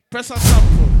Press a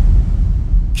sample.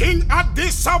 King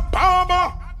Addis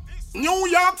Ababa, New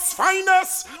York's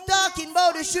finest. Talking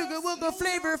about the sugar, wugger,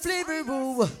 flavor,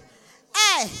 boo.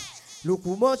 Hey, look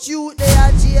how much you they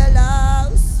are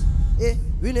jailhouse. Eh,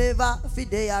 we never feed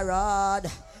their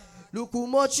rod. Look how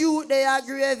much you they are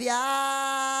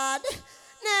graveyard.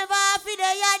 Never feed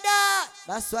their dog.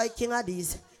 That's why King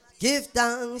Addis give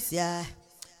thanks, yeah.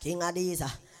 King Addis,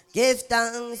 give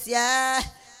thanks, yeah.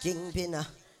 King Pinna,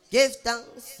 give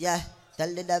thanks, yeah.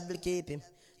 Tell the devil keep him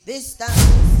distance,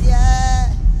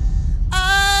 yeah.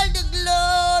 All the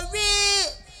glory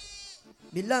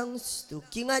belongs to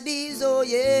King Addis, oh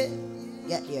yeah.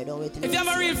 Get here, don't wait till if you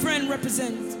have a real friend,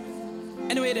 represent.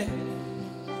 Anyway there.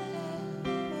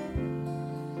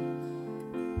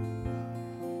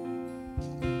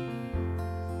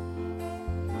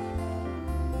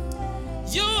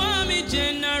 You are me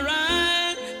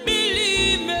general,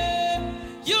 believe me.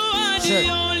 You are the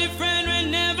only friend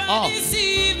who never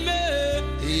deceive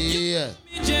me. Yeah.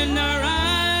 Me general.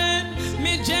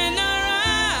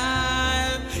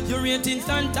 Your ratings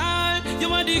stand tall.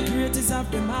 You are the greatest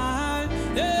of them all.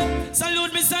 Yeah.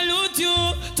 Salute me, salute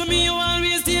you. To me, you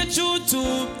always stay true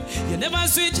to. You never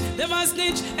switch, never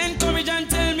snitch. Encourage and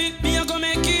tell me, me I go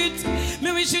make it.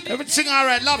 Me wish you. Everything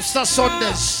alright, Lobster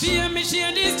Sundays. Me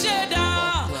share this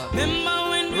cheddar. Remember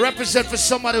when represent for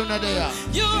somebody who not there.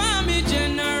 You are me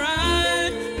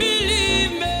general,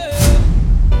 believe me.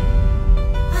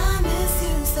 I miss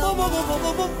you so much.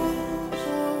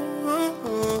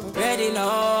 Ready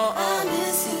now. I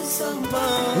miss you so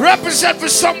much. Represent for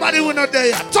somebody who not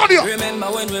there. Turn you. Remember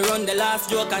when we run the last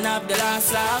joke and have the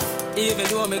last laugh. Even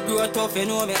though me grow tough, you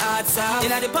know me hard soft.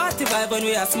 In the party vibe when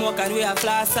we a smoke and we a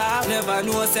flash off. Never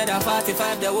know said a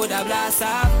 45 they would have blast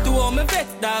off. To all me vet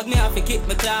dog, me have to keep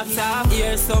my clocks off.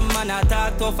 Hear some man a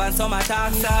talk tough and some a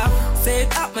talk soft. Say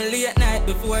it happen late night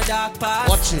before dark pass.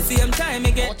 Watch it. Same time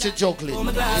me get. Watch it juggling.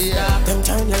 Yeah. Them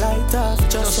turn your light off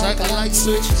just like a light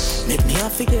switch. Let me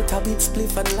have to get a bit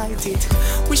spliff and light it.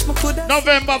 Wish me could have.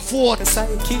 November 4th.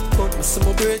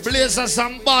 Blazers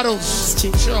and bottles.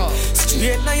 Sure.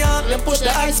 Straight now, them push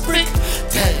the ice brick.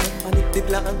 And it did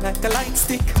long like a light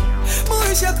stick.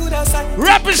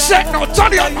 Represent now,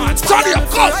 turn your man, turn your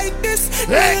gun.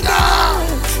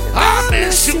 I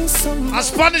miss you. A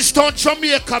Spanish town,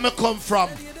 Jamaica, me come from.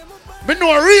 Me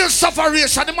know a real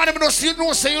sufferation. The man me know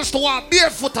say used to walk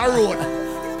barefoot a road.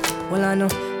 Well, I know.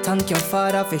 Thank your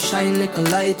father for shine little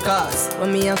light, cause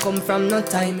when me I come from no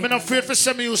time. Me not afraid for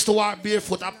say me used to walk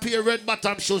barefoot. I pair red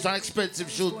bottom shoes and expensive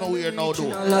shoes no wear now though.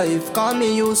 Life, cause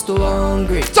me used to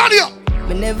hungry. Turn you.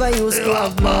 Me never used to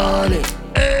have money.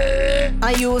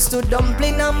 I used to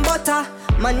dumpling and butter.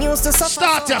 Man used to suffer.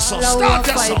 Start yourself, start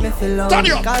yourself. Turn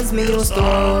you. Cause me used to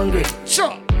hungry.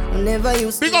 Sure. Never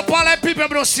used big up all the people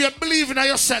who don't see you believe in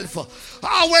yourself.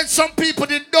 When some people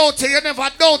didn't doubt you, you never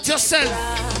doubt yourself.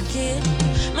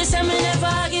 Me say me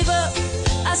never give up.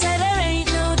 I said there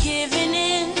ain't no giving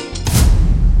in.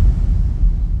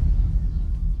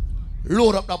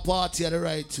 Load up the party the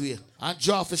right way. And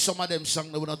draw for some of them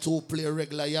songs that we not to play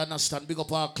regular, you understand? Big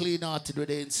up our clean hearted with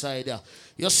the inside there.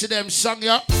 You see them song,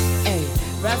 yeah? Hey,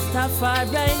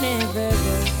 Rastafari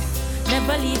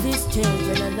never leave his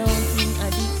children alone. King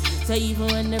Addis, so even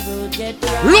when the road get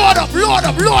rough. Load up, load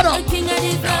up, load up. King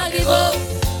Addis not give up.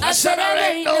 I said there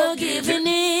ain't no giving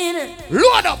in.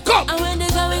 Load up, come. And when the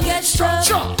going gets strong,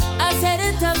 I said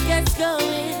the tough gets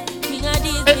going. King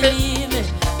Addis believe me.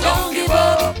 Don't give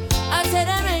up. I said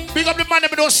there ain't. Big up the man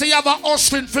that don't say you have a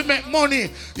hustling for make money.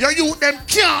 Your youth them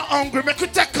can't hungry. Make you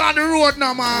take on the road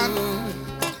now, man.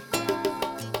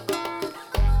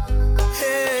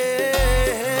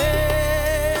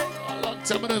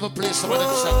 Tell me never play some of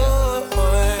them songs.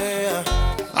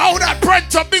 How that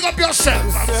Brenta, big up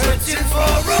yourself. I'm searching for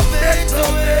a better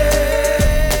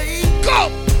way. Go.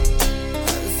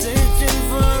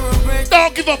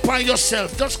 Don't give up on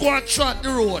yourself. Just go and trot the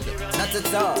road. Not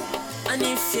at all. And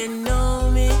if you know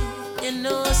me, you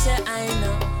know say I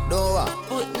know. No.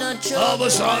 Put no trouble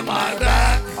on my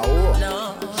back.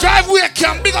 No. Drive where you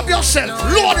can. Big up yourself.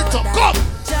 Load it up. Come.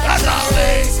 That's how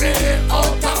they say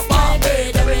out of my bed.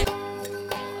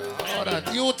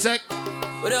 You take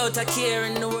without a care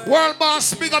in the world. World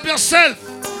boss, big up yourself.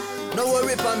 No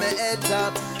worry for my head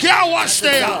top. Can't watch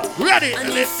there. Ready?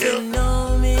 And if you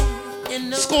know me, you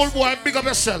know. Schoolboy, big up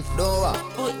yourself. No.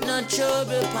 Put no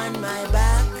trouble on my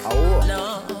back.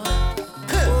 No.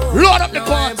 Load up the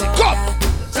party. Come.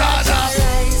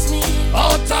 Raise me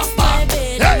out of my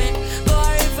bed. Hey. Go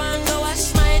river and go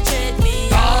wash my dread me.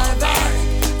 Alright.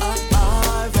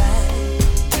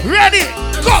 Ready?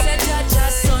 Come.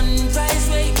 Sunrise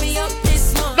wake me up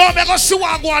this morning. No, I'm going to see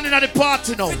what I'm going in at the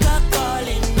party now.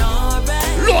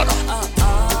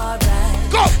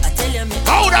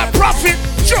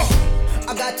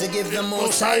 to give them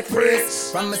most high praise.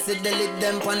 Promise to delete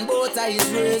them on both eyes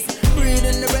race.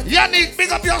 Breathing the breath. Yannick,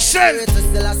 big up yourself.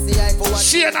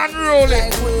 Shane and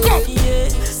rolling. Come.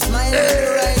 Smile at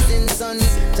the rising sun.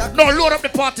 No, load up the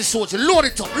party soldier. Load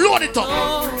it up. Load it up.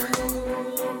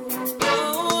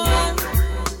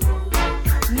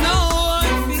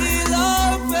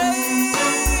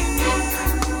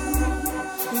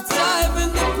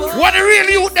 What the real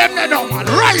you them there now, man?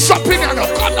 Rise up in here now.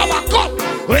 Come now, man. Come.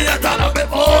 When you turn up the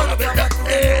more, a bit that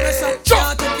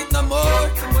jump.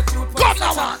 Come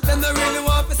now, man. Them they really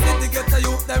want to see the ghetto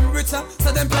youth them richer.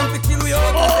 So them plan to kill we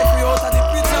out and take we out of the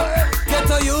picture.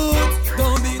 Ghetto youth,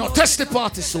 don't be. No, test the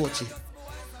party, Sochi.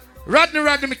 Rodney,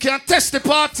 me can't test the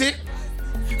party.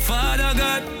 Father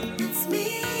God, it's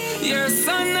me, your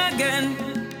son again.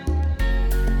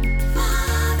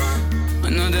 I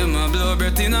know them a blow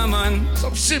breath in a man.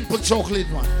 Some simple chocolate,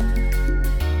 man.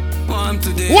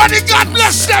 Today. What did God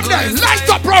bless them then? Light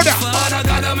up, brother. Father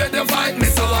God, I make them fight me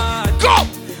so hard. Go.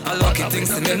 I lucky things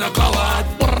to me no coward.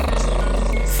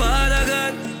 Father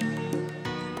God.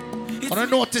 And I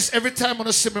notice every time when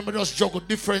I see me, I just juggle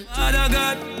different. Father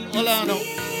God. All I know.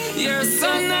 Your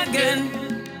son again.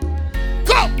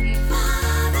 Go.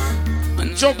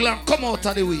 Juggle and come out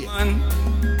of the way.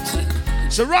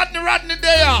 So Rodney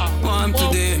there.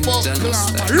 Today.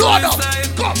 Load up.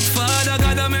 Come. Father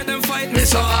God, I make them fight me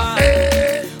so hard.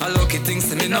 I lucky things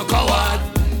to me no coward.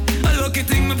 I lucky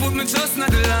thing me put me trust in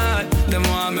the Lord. Them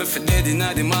want me for dead in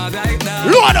the mag like that.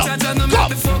 Load up. Judge no make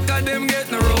the fuck of them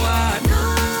get no reward.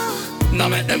 No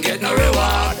make them get no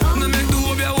reward. No make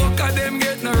do be a work of them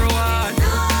get no reward.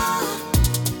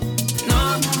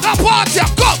 No. The party,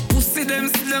 come. Pussy them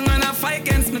still and I fight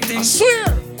against me thing. I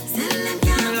swear. Me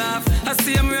laugh. I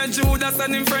see him where Judas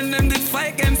and him friend them did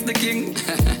fight against the king.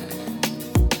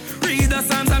 Read the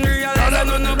Psalms and realize I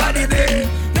know nobody there.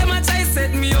 Them a try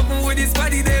set me up with this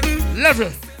body them.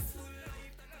 Level.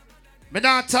 Me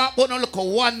not talk about no look a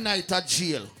one night at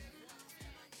jail.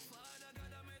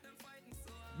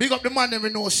 Big up the man that we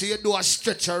know say you do a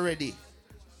stretch already.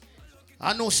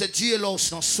 I know say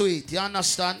jailhouse no sweet. You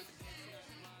understand?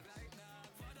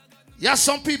 Yeah,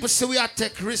 some people say we are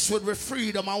take risks with we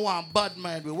freedom and want bad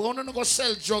mind. We want to go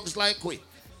sell drugs like we.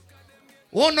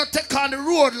 We want to take on the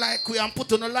road like we and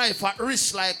put on a life at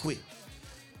risk like we.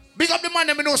 Big up the man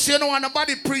that we know say you don't want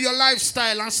nobody pre your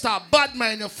lifestyle and start bad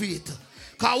mind your feet.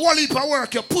 Because one heap of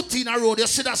work you put in a road. You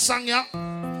see that song, yeah?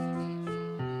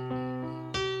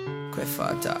 Quick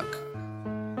for talk.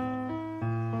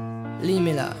 Leave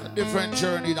me la. A different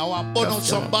journey. Now I burn out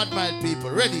some bad mind people.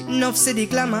 Ready? Enough see the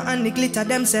glamour and the glitter,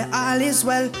 them say all is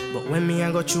well. But when me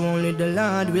I go through, only the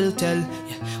Lord will tell. Yeah.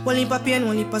 One heap of pain,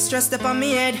 one heap of stress step on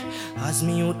me head. As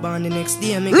me out born the next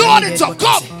day, me Lord, it's up,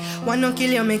 come! One no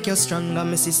kill you, make you stronger.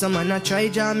 Me see some man a try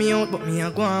draw me out, but me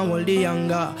a go and hold the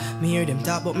younger. Me hear them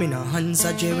talk, but me no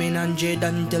answer. Jerwin and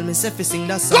Jaden tell me say fi sing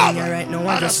that song. Yeah, right now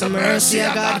I just the mercy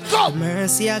of God, the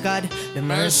mercy of God, the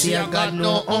mercy of God.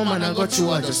 No, oh man I go through,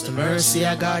 I just the mercy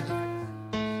of God.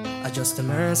 I just the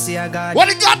mercy of God. What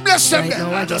did God bless them right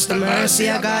then? now I just the mercy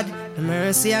of God, the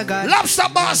mercy of God. Lobster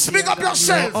boss, big up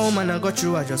yourself. No, oh man I go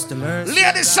through, I just the mercy.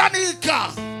 Lady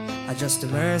Sanika. I just the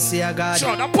mercy of God.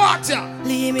 Sure, the party.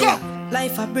 Leave me.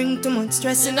 Life I bring too much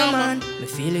stress in a man. Me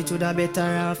feel it would a better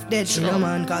off dead in a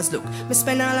man. Cause look, me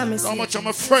spend all of me how much of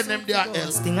my friend them there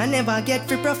else thing I never get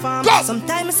free perform.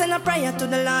 Sometimes I send a prayer to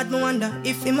the Lord. Me wonder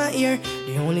if in my ear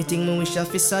the only thing me wish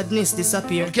of is sadness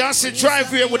disappear. You can't see drive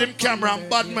here with him camera and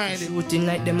bad mind. Shooting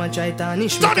like them a try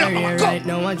tarnish my career. Right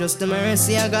now I just the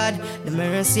mercy of God, the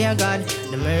mercy of God,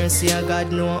 the mercy of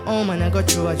God. No, oh man I go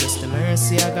through. I just the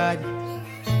mercy of God,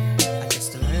 I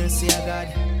just the mercy of God.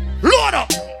 Load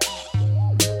up.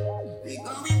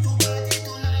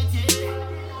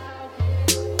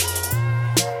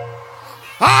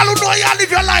 All who know you live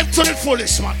your life to the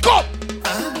fullest, man. Come. Beg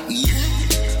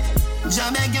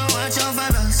you watch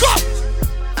over us. Come.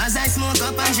 As I smoke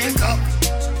up and drink up.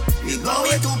 We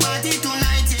going to party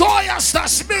tonight. Toya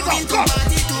Stas, big up. Come.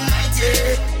 Party tonight,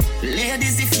 yeah.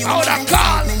 Ladies, if you want to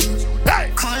call. Hey.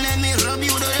 Call me, rub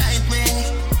you the right way.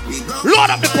 We go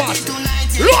load up the party.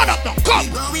 Load up now.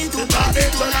 Come. We going to party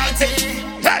tonight,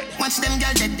 yeah. Hey. Watch them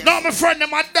girls dead. No, my friend,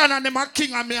 them are done and them are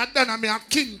king and me are done and me are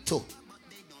king too.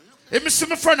 If me see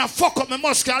my friend and fuck up my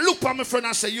mosque, I look at my friend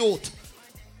and say, youth,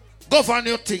 govern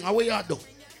your thing, how you do?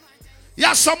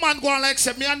 Yeah, some man go on like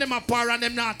say, me and them apart and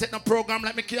them not take no program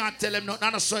like me can't tell them nothing,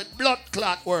 and so it blood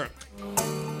clot work.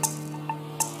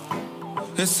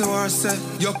 Yes, so I said,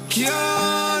 you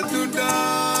can't do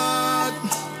that.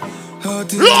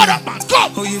 Load up, man,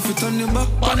 come! Oh, if you turn your back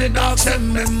on the dogs,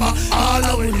 remember all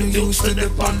of you used to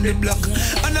dip on the block.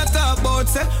 And I talk about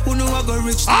say, who know I go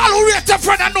rich. All who rate your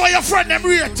friend, I know your friend, them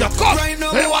rate you. Come. Right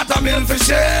now, they want a meal for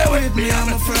share with me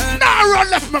and my friend. Now run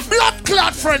left my blood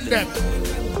clot friend them.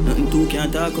 Nothing too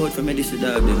can't talk out for me, this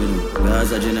dog, them, you know.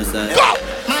 That's a genocide. Go!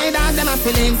 My dog, them a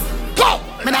feelings. Go!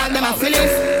 My dog, them a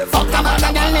feelings. Fuck about the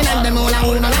girl and them all and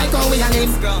who no like how we a live.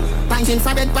 Punching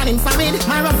for bed, panning for mid.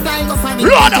 My rough style go for mid.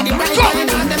 Run up! Go! My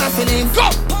dog, them a feelings. Go!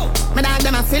 My dog,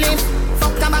 them a feelings.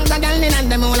 Fuck about the girl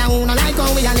and them all and who no like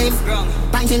how we a live.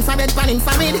 Punching for bed, panning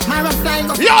for mid. My rough style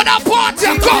go. You're the party,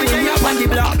 go!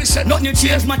 Nothing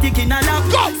change, my tick in a lap.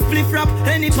 Go! Split rap,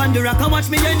 any pan the rock. I watch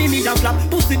me enemy that flap.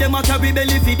 Pussy them a carry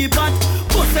belly for the pot.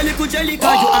 Put a little jelly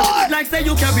cause you act like say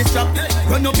you carry strap.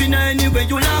 Run up in any way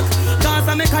you lock. Cause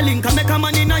I make a link, I make a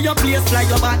man in your place like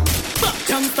your back.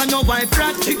 Youngster no wife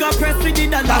rat. She got press with the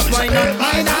dollars, why not?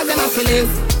 My dog, them a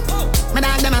feelings. My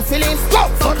dog, them a feelings.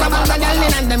 Fuck about the girl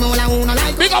and them all and who no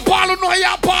like. Big up all who know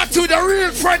your party with the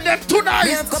real friend them tonight.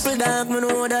 Me have couple dog, me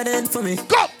know that ain't for me.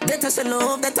 Go! That I say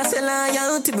love, that I say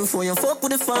loyalty. Before you fuck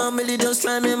with the family, just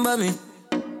try remember me.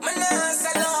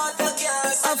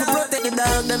 I for protect the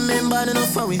dog, them member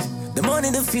enough for we. The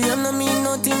money, the fame, no mean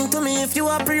nothing to me. If you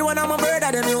are free, one of my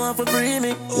brother, then you want for free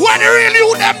me. When the real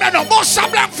you them, then no most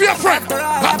some black for your friend.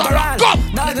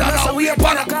 Come! We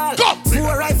upon a call. Go!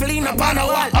 Four rifle in a pan a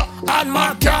wall. On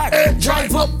my car,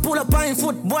 drive up, pull up on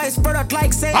foot. Boys spread out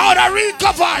like say. How the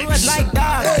Rica vibes? Like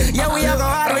that. Yeah, we are go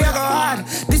hard, we are go hard.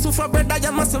 This one for brother,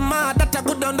 you must mad. That I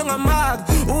good down a mag.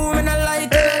 Who me not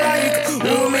like,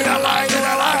 who me not like,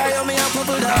 who me a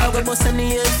couple dog. We must send the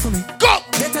head for me. Go!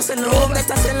 That I say love,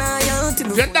 that I say loyalty.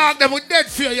 If your dog them with dead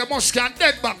fear, you must can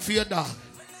dead back for your dog.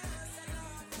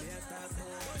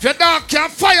 If your dog can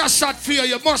fire shot for you,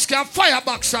 you must can fire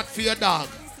back shot for your dog.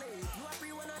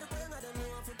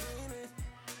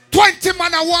 20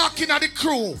 man are walking at the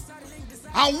crew,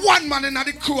 and 1 man in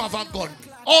the crew have a gun.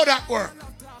 All that work.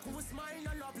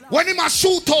 When he must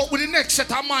shoot out with the next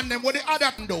set of man, then what the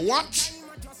other do? Watch.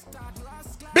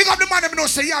 Big up the man them know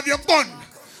say you have your gun,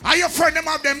 and your friend them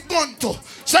have them gun too.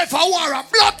 So if I war a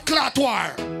blood clot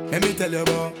war. Let me tell you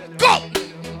about. Go.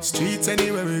 Streets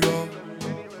anywhere we go.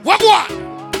 What?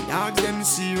 Dog them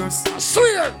serious. I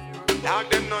swear. Dog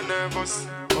them not nervous.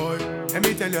 Boy, let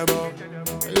me tell you about.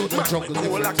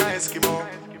 Cool like a Eskimo.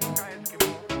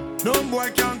 No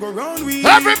boy can go round with.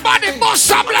 Everybody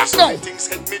must have left now.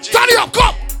 Turn it up,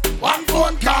 come. One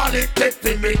phone call it, take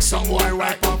the mix, some boy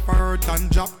right up hurt and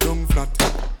drop down flat.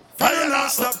 Fire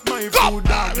not stop my food,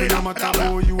 dog. Me no matter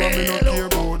how you and me no care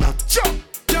about that.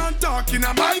 Can't talk in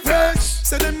my face.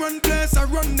 Say them run place, I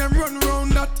run them run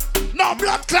round that. No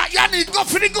blood clot, you need go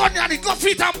for the gun, you need go for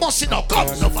it and bust it up. Come.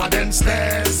 Enough of them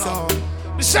stairs,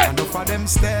 enough of them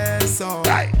stairs,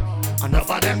 right.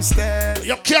 Enough of them stairs.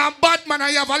 You can't bad man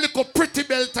and you have a little pretty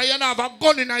belt and you have a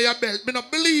gun in your belt. Me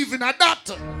not believe in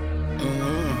that.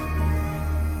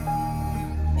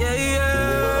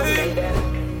 Yeah.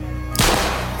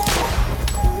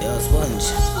 Yo,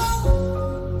 Sponge.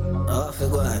 Oh, for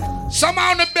going.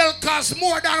 Somehow the belt costs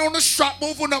more than on the strap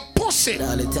move on a pussy.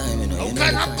 All the time, you know. What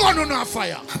kind of gun on a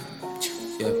fire?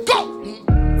 Yeah. Go!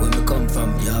 When we come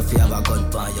from, you have to have a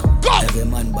gun for you. Go! Every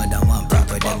man bad and one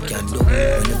proper them can do.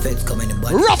 When the feds come in the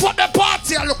body. Rough up the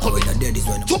party and look at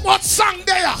it. Too much song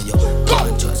there. Go!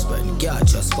 Can't trust friend, can't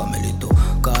trust family too.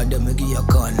 Cause them give you a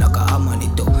con like a harmony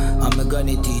too. And my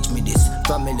granny teach me this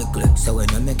family click. So when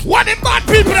you make it. What the bad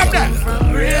people up there?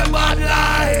 Real bad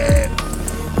life.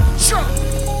 Sure.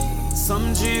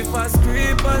 Some G-Fast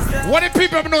creepers there. What the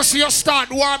people know see you start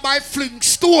war by fling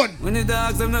stone? When the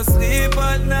dogs them not sleep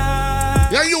at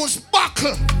night. You use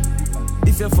buckle.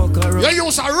 If you fuck around. You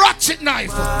use a ratchet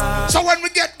knife. So when we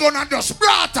get gun and just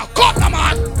splatter, cut them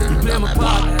man. You play my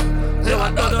part. They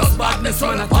want to do badness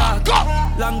on a park. Go.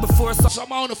 Long before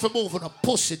somehow if you move on a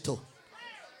pussy too.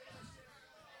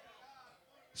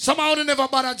 Somehow they never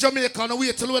bother Jamaica and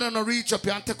wait till when they reach up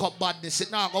here and take up badness. It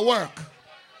not gonna work.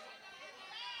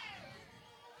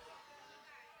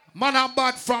 Man are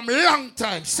bad from long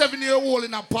time. 7-year-old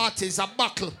in a party is a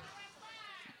buckle.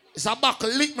 It's a buckle.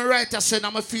 Lick me right there saying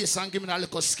on my face and give me a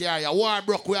little scare. War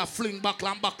broke, we are fling buckle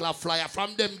and buckle flyer.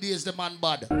 From them days the man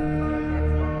bad.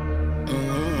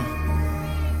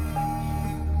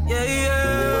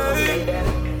 Yeah.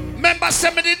 Remember, say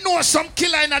me didn't know some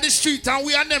killer in the street and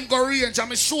we and them go range and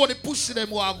me show the pussy them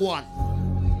who are going.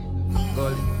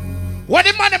 What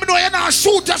the man them do, you now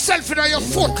shoot yourself in your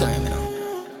foot.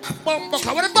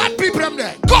 Bumbucker, what the bad people them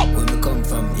there? Go! When we come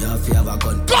from, you have to have a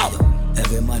gun. Go!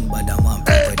 Every man bad a man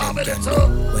people them can do.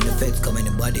 When the feds come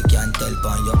anybody can't tell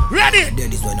on you. Ready?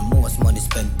 That is when the most money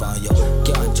spent on you.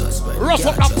 Can't just spread. Rough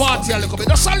up the party a little bit.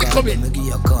 Just a little bit.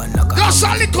 Just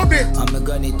a little bit. I'm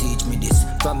gonna teach me this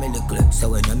from a little. So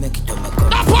when you make it to my come.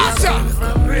 The party.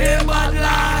 Real bad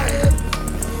life.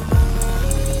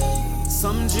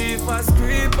 Some jeepers,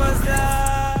 creepers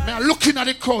die. Man, looking at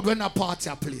the crowd when the party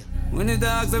a play. When the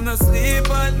dogs them not sleep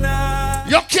at night.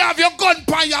 You can't have your gun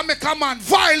pan you make a man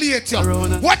violate you.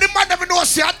 What the man never know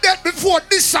say a dead before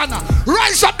this and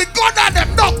rise up the gun on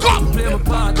them. No, come. Play my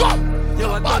part. Come.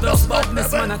 Yo, I thought us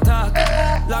badness man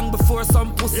attack. Long before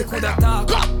some pussy could attack.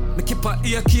 Me keep a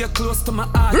ear key close to my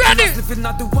heart. Ready? Living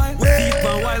at the wild with deep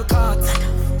and wild cards.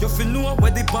 You feel know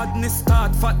where the badness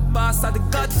start. Fat boss are the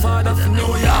godfather for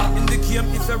New York. In the game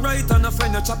if you're right and a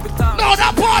friend you chop it out. No,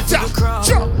 that party.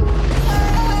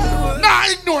 Nah,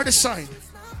 ignore the sign.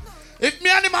 If me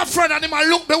and my friend and him a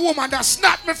look the woman that's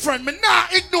not my friend, me nah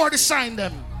ignore the sign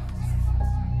them.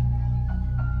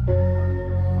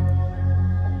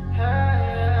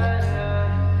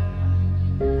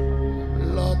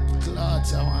 Lord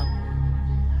clots, man.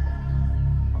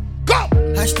 Go!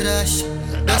 Hash to dash,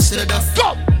 dash to the dust.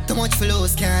 Go! Too much for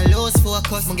lose, can't lose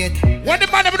focus, me get. When the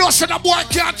man ever knows that boy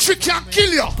can't trick, can't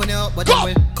kill you. Put it up, but I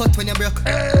will cut when you broke.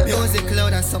 Music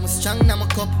loud and some strong now my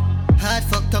cup. Heart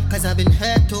fucked up cause I've been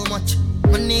hurt too much.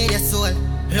 I need your soul,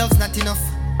 love's not enough.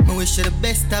 I wish you the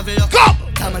best of luck. Go!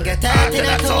 Come and get out in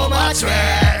too much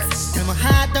rest. Till my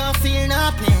heart don't feel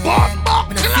no pain. When I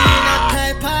feel that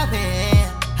type of way.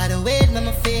 How the weight when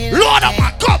I feel Lord of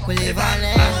my cup. We live on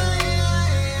it.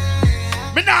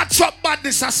 Me not chop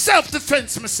badness and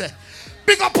self-defense, me say.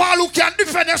 Big up all who can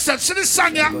defend yourself. See this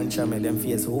song, yeah? Gunshot make them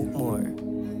face hope more.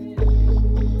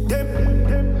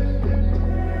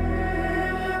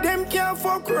 Them can't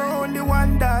fuck around the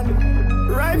one done.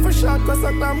 Rifle shot cause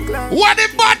I come clan. What the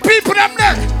bad people them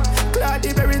there?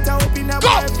 Claudia Beretta up in a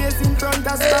boy face in front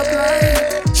of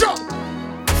stoplight. Jump.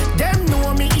 Them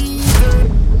know me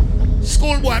evil.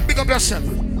 Schoolboy, big up yourself.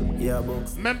 Yeah,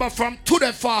 box. Remember from to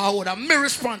the far road, I'm me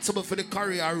responsible for the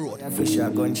career road. Yeah, for sure,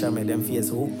 gunshot make them face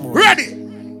hope more. Ready?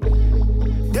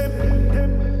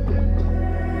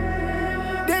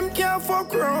 Them can't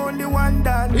fuck around the one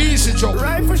done. Easy joking.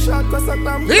 Rifle shot cause I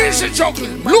come clan. Easy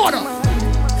joking. Load up.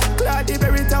 Claudia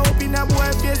Beretta up in a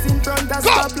boy face in front of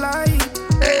stoplight.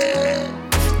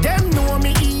 Them know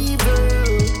me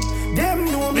evil. Them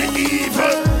know me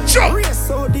evil. Jump. Race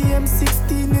out the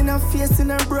M16 in a face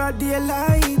in a broad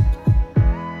daylight.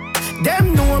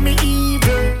 Them know me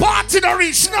evil. Party the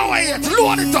reach now yet.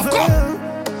 Load it up. Go.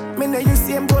 Me know you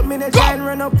same but me no try and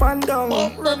run up and down.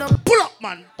 Run up. Pull up,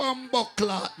 man. Bumbo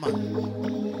clot,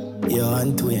 man. Yeah,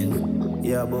 and twin.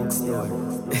 Yeah, box store.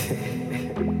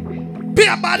 Be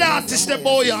a bad artist, them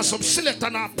boy, and some select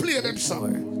and I play them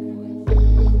song.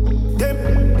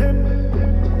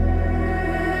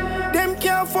 Them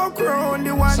can't fuck around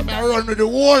the one. So I run with the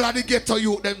whole of the ghetto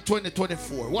youth them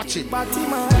 2024. Watch it. Go!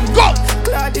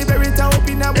 Claudia Beretta up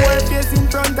in a boy face in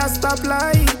front of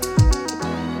stoplight.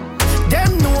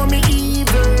 Them know me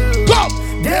evil. Go!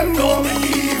 Them know me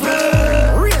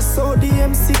evil. Race out the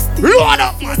M16. Load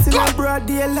up, man. Face in a broad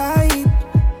daylight.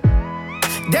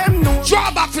 Them know.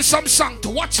 Draw back for some song to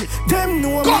watch it. Them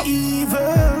know me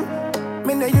evil.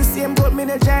 Me know you same but me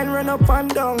no try and run up and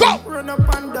down. Go! Run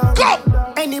up and down. Go!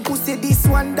 Any pussy this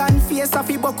one done face off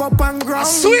he buck up and ground. I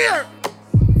swear.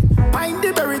 Find the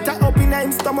Beretta up in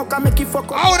him stomach and make it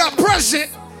fuck up. I would have pressed it.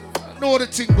 Know the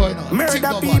thing going on.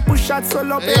 Murder people shot so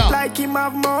love it like him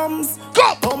have mums.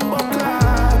 Go!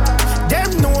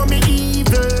 Them know me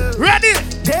evil. Ready?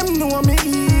 Them know me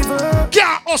evil.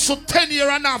 Can't also 10 years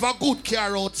and have a good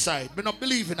car outside. Me not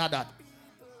believing in that.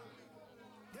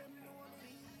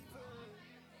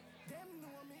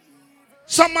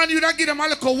 Some man you don't give them a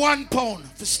little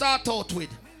 £1 to start out with.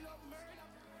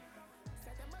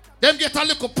 Them get a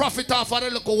little profit off of the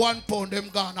little £1. Them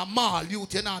gone a mall,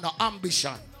 youth, you know, no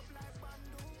ambition.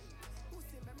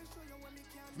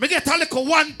 Me get a little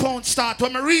 £1 start.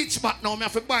 When me reach back now, me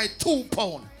have to buy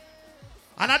 £2.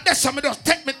 And at this time, me just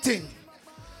take me thing.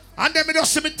 And then me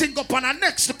just see me thing up on the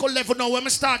next little level now when me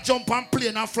start jump and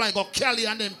plane and fly, go Cali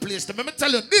and then place them. Let me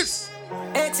tell you this.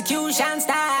 Execution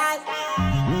style.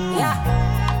 Yeah.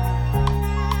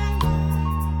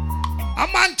 A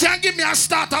man can't give me a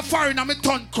starter foreign and me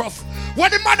turn cruff.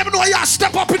 When the man never know you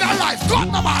step up in our life. Go,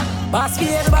 no man. Boss for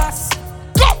every boss.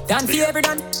 Go. Done for every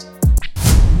done.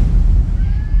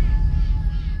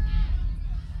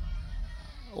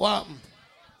 What?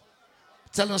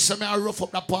 Tell us I rough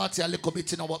up the party a little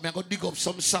bit, you know, but I go dig up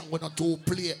some song when I do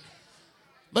play.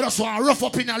 But that's why I rough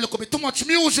up in a little bit. Too much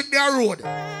music there road.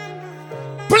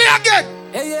 Play again.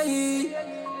 Hey,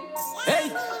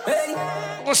 hey, hey.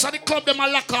 Most of the club them a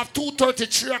lock off 2:30,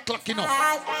 3 o'clock, you know.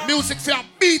 Music for a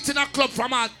beat in a club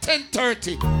from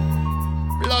 10:30.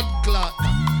 Blood clot.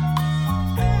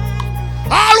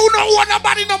 All who know want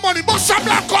nobody no money, but some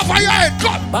black over your head,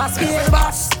 come. Boss, be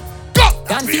boss. Go.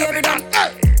 Can't be every done.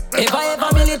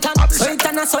 Ever militant, so it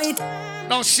and a so it.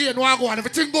 Now Shane, what go on?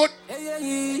 Everything good?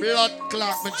 Blood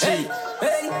clot, me G.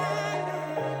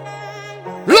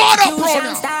 Lord up, bro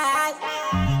now.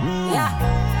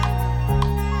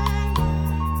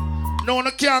 No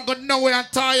one can't go nowhere and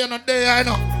tie you no day, I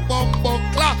know. Bumbo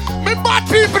clock. Me bad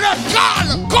people that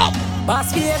call. Come.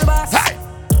 Boss, be boss. Hey.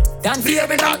 Can't be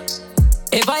every done.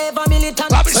 Ever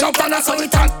militant, so it and a so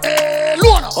it.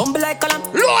 Load up. Humble like column.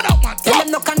 Load up, man. Tell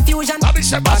them no confusion.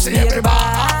 Boss, be every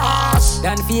boss.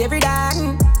 Can't be every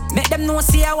done. Make them know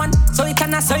see I want, so it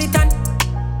and a so it and.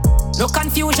 No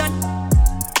confusion.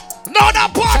 No,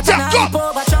 that part come.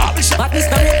 But this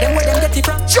can make them where them get it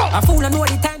from. A fool and know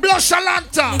the time. Blush a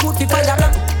lantern. Good for fire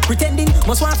blank. Pretending,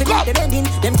 must want to make them ending.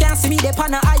 Them can't see me, they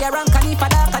pan a higher rank. And if a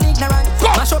dark and ignorant,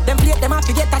 mash up them plate, them have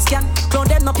to get a scan. Clown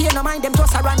them no pay no mind, them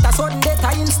just a rant. A sudden death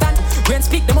a instant. Brains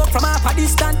pick them up from half a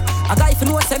distance. A guy for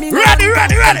no semi. Ready.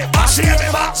 Boss,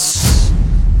 every boss.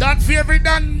 That for every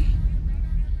done.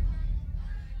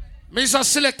 Mr.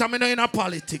 Selector, me know in a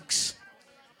politics.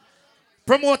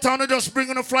 Promoter, no just bring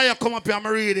on a flyer, come up here and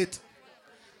read it.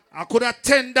 I could have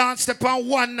 10 dance step on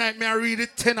one night, me I read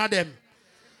it 10 of them.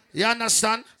 You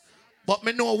understand? But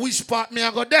me know which part me I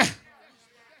go there.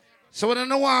 So when I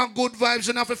know want good vibes,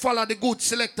 you have to follow the good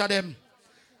selector them.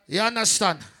 You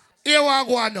understand? Here I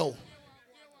go now.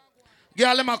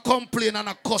 Girl, them a complain and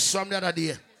a cuss from the other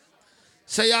day.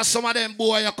 Say, yeah, some of them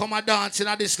boy, you come a dance in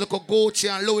this little Gucci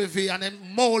and Louis V and then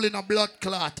mole in a blood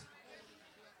clot.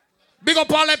 Big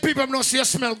up all the people know see you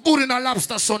smell good in a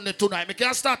Lobster Sunday tonight. We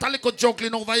can start a little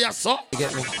juggling over here, so. You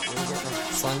get me?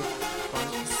 Fun,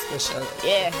 special.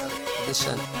 Yeah.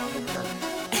 Edition.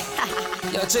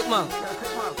 Yo, check man.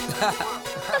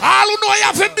 All who know you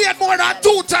have to be at more than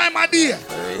 2 times a day.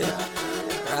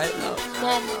 Right now.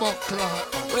 Bumbo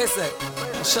clock. Wait a sec.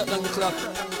 Shut down the clock.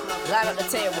 Line up the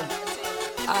table.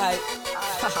 Alright.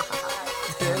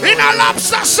 In a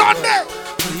Lobster Sunday.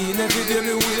 Turn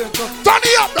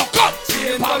it up now, come.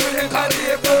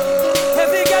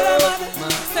 Every girl I'm on,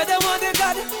 say they want the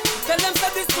God. Tell them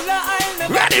that this full of iron.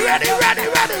 Ready.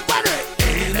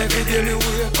 Every day we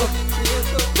wake up.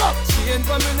 Chain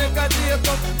for me neck a take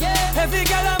up. Every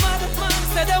girl I'm on,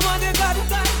 say they want the God.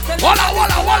 Walla.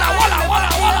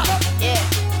 Yeah.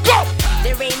 Go.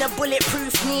 There ain't a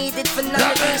bulletproof needed for none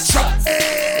of this.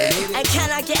 And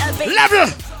can I get a bit level?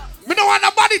 Me don't want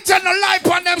nobody tell no lie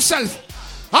on themselves.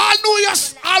 All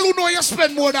who know you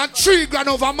spend more than 3 grand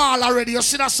over mall already. You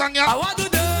see that song, yeah? I want to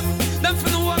them for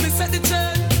no one me set the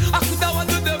chain. I could have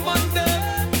to them one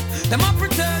day. Them a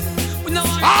pretend.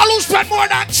 All who spend more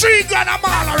than 3 grand a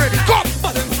mall already. Come.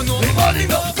 But them for no money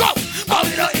no. Come.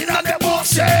 Money no in on the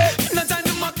box. No time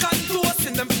them a can toast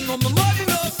in them for no money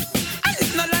no. I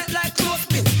it's not like close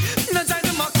me. No time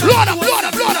them a can blood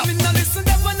up. Me no listen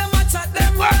them when them a chat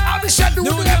them. Well, I be said do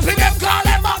them for them call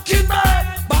them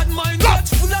mockingbird. Bad mind got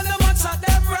full of them a chat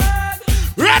them red.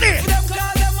 Ready? Them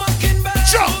call them mockingbird.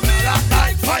 Jump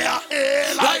like fire,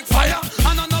 like fire.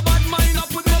 And on a bad mind I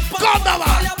put my come down.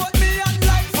 Fire but me and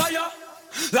like fire.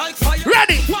 Like fire.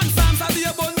 Ready? One time I be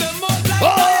above them up like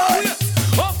fire.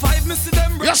 Oh 5 me see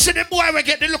them. You see the boy we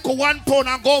get the little 1 pound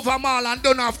and go over mall and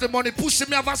don't have the money. Push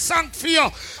me have a song for you.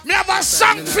 Me have a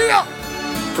song for you.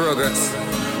 Progress.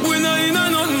 We not in a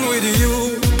nothing with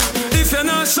you. If you're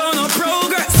not showing no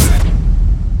progress.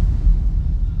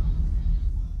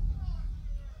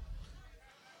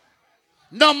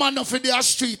 No man of the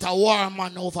street a war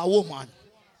man over woman.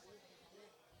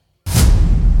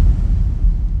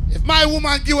 If my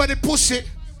woman give her the pussy,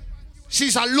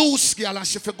 she's a loose girl and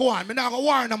she for go on. Me not gonna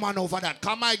warn a man over that.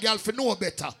 Cause my girl for know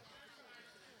better.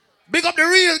 Big up the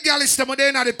real girl is them when they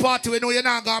in at the party we know you're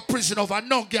not going to prison over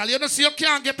no girl. You know see you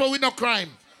can't get away with no crime.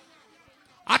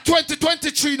 At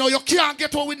 2023 now you can't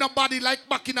get away with nobody like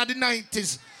back in the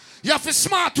 90s. You have to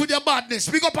smart with your badness.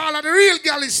 Big up all of the real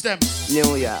girl is them.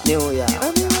 New York.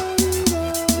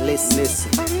 Listen.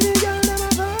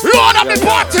 Load up the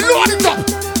party, load it up.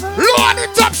 Load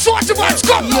it up, short your vibes,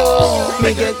 come. No,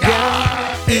 make it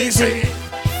easy.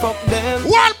 Fuck them.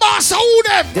 One boss, who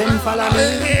them? Then follow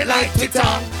me like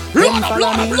Twitter. Load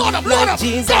up.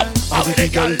 Jesus. I the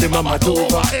girl, the mama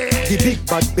over. The big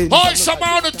bad Ben. Oh, it's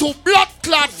about the 2 blood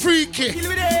clot freaky.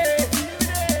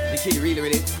 The kid really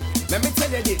with it. Let me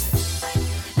tell you this.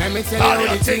 Let me tell you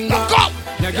how the thing go.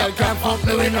 No girl can fuck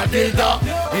me with no dildo.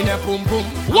 In a boom boom.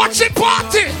 Watch it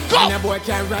party. Go. And a boy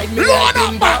can ride me Load like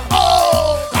up, man.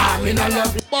 Oh. I'm in a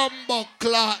love. Bumbo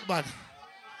clot, man.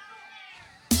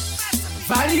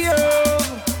 Value.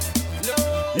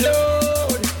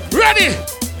 Load. Ready.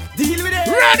 Deal with it.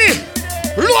 Ready.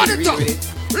 Load it up.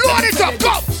 Load it up.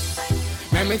 Go.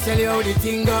 Let me tell you how the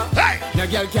thing go. Hey. No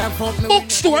girl can fuck me.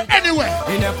 Bookstore anywhere.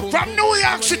 From New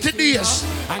York City days.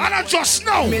 And I just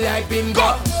know. Me like bingo.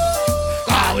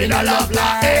 Ah, we no love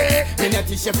like. Me no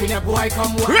t-shirt, me no boy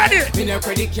come wipe. Ready. Me no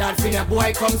credit card, me no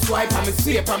boy come swipe. And me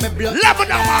sweep on me blood. Level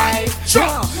down, man. Sure.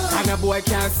 And a boy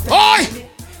can't stay. Oi.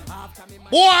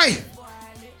 Boy.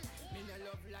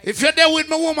 If you're there with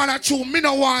my woman at you, me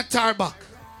no want her back.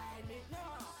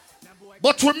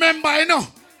 But remember, you know,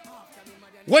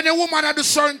 when a woman do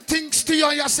certain things to you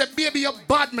and you say, baby, you're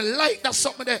bad, me like that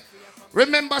something there.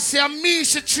 Remember, say, me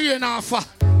she train off her.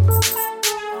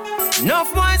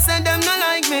 Enough boys say them not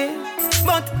like me,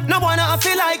 but no one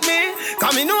feel like me.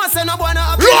 Come in, no say no one feel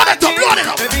like me. Load it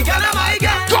up. Every girl of my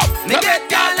girl, come. Me get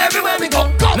girl everywhere we go.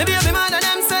 Come. Me baby man and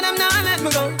them say them not let me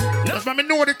go. Just let me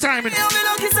know the timing. All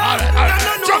right.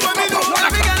 Jump, Every girl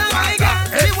of my girl,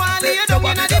 she want lay down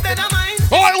in the bed of mine.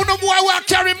 All you know boy will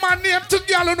carry my name to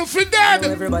girl on the free dead.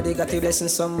 Everybody got a blessing,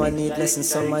 someone need lessons,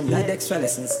 someone need extra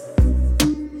lessons.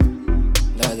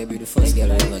 Now they be the first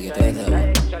girl I ever get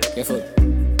out. Careful.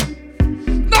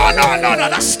 No,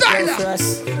 that's style.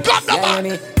 Got the man.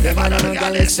 The man on the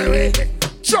galaxy.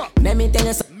 Sure.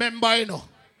 Remember, you know.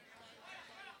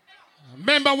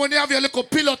 Remember when you have your little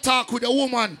pillow talk with a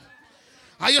woman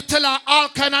and you tell her all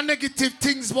kind of negative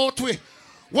things about we.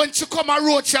 When she come on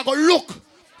road, she go look.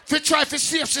 If you try to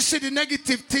see if she see the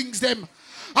negative things them.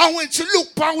 And when she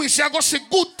look on we, she go see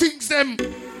good things them.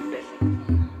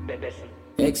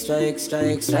 Extra. I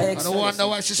don't wonder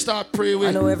why she start praying with.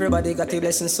 I know everybody got a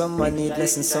blessing, someone need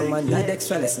lessons, someone need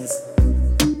extra lessons.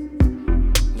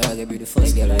 Now they be the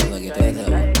first girl I ever get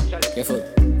out. Careful.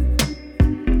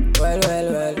 Well,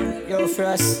 yo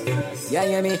first. Yeah,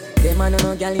 hear me? The man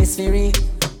no girl is free.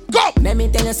 Go! Let me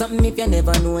tell you something if you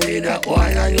never know me. That boy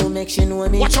and you make she know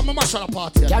me. Watch out my master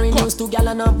party. Carry news to girl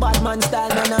and a bad man style,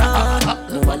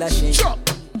 man. No bother shit. Sure.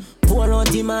 Pour out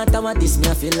the matter what this me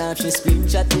I feel like she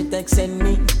screenshot me text send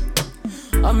me.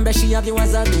 She have you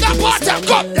as a big girl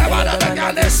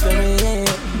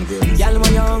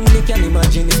when you're hungry can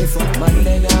imagine if you fuck man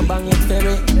then you bang it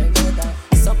ferry.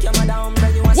 Suck your mother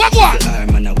umbre you what? Her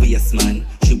man a waste man.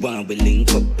 She want we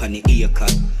link up on the ear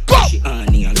cut. She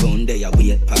honey and round there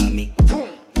wait for me.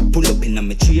 Pull up in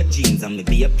my straight jeans and me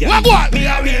be a girl. What? Me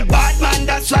a real bad man,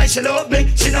 that's why she love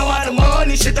me. She don't want the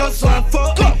money, she just want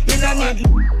fuck me. Me no need.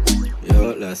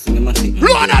 Yo, last thing I'ma take.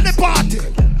 Load on the party.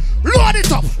 Load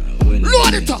it up.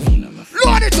 Load it up.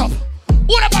 Load it up.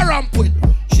 What am I ramp with?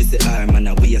 She say her man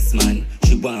a waste man.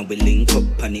 She want we link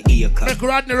up on the ear cut. Make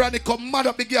Rodney come mad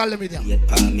up the girl let me down. Yet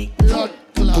for me.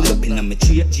 Pull up in my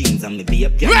straight jeans and me be a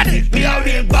girl. Ready? Me a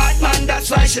real bad man,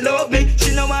 that's why she love me.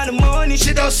 She no want the money,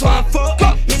 she just want fuck.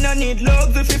 Me no need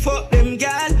love if you fuck them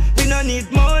girl. We no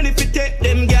need money if you take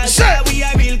them girl. We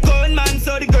a real con man,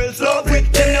 so the girls love we.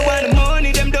 Them no want the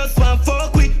money, them just want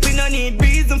fuck we. We no need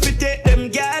reason if you take them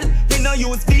girl. We no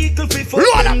use vehicle if you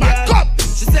fuck them girl.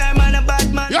 She say I'm a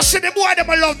bad man. You see the boy them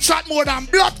a love chat more than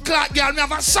blood clot girl. Me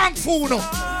have a song for no.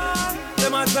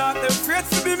 Them a talk, them afraid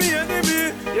to be me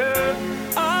enemy. Yeah.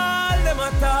 All them a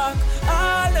talk,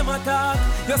 all them a talk.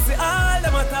 You see all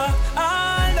them a talk,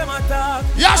 all them a talk.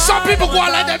 Yeah, some people go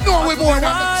on like them know we more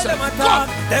than themselves.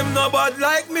 Them no bad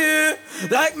like me,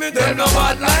 them no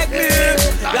bad like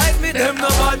me, them no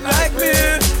bad like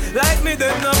me,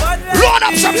 them no bad like me. Load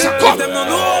up some shit, come. Them no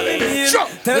know me.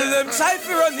 Tell them try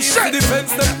to run in the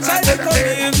defense, them try to come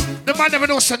in. The man never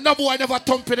know, say no boy never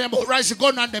thumping them out, rise the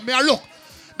gun on them. Me a look.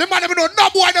 The man never know, no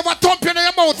boy never thumping in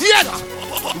your mouth yet.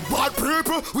 Bad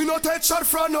people, we no take shot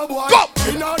from no boy. Go.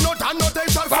 We no take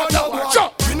shot from no boy.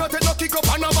 We no take no kick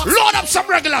up on no boy. Load up some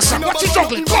regular song. What you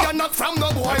juggling? Go. Bad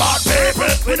people,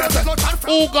 we no take no shot from.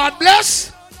 Oh God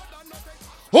bless.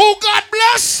 Oh God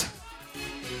bless.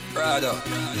 Brother.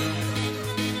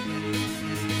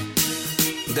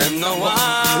 Them no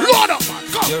one. Load up, man.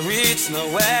 Go. You reach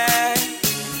nowhere.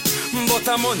 But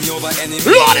I'm on you over enemy.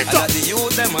 Load it up. The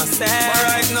youth them a stare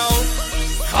right now.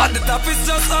 At the top is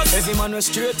just us. Every man was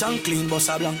straight and clean,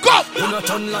 bossa blanc. Go! You not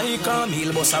turn like a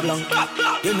meal, bossa blanc.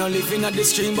 You not living at the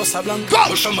stream, bossa blanc. Go!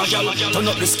 Push on my gal, turn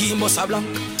up the scheme, bossa blanc.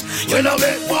 You know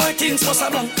make boy things, bossa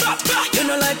blanc. You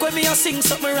know like when me a sing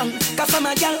something wrong. Cause I'm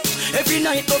a gal, every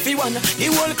night go fi one.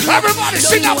 The whole club. Everybody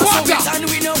sing a part. And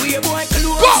we know we a boy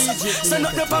close. Go! So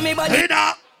not up on me body. Hey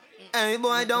now. Hey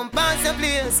boy, don't pass your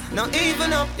place. No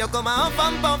even up. You come up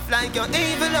and puff like you're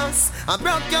evil us. I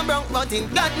broke your broke, but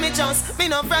it got me just. Me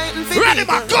no frightened for ready,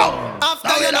 man, go.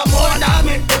 After you no more than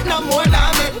me, no more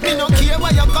than me. Me no care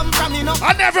where you come from, you know.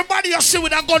 And everybody you see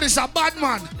with a gun is a bad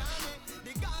man.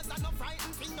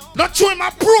 Not to him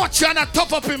approach you and I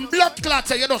top up him blood clot.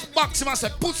 You just box him as a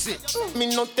pussy.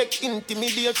 Me no take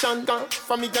intimidation.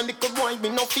 From me and the boy,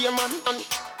 me no fear man. And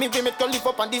me we make you live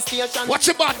up on this station. Watch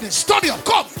your badness. Study up,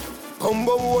 come. Come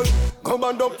bowl, come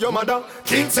and up your mother.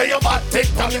 King say your bad, take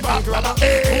Taliban, brother.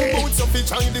 Hey. Boots of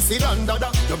fish and the seal and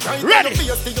dada. You grind ready.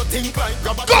 Your face till you think like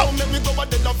grabber. Go. Let me go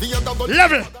and then love you.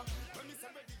 Level.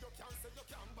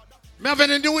 Me have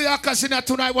any New Yorkers in there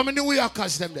tonight. What me New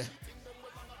Yorkers them there?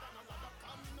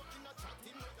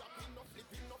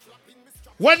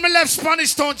 When me left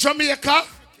Spanish Town, Jamaica,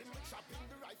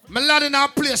 me landed in a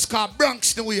place called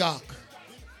Bronx, New York.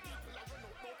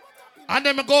 And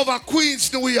then I go over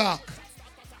Queens, New York.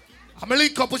 And I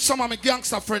link up with some of my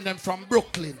gangster friends them from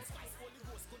Brooklyn.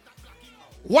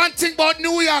 One thing about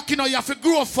New York, you know, you have to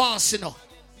grow fast, you know.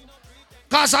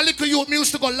 Because a little youth, me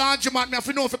used to go laundromat, me have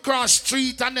to know if you cross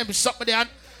street and them something there.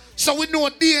 So we know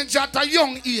danger at a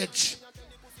young age.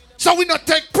 So we not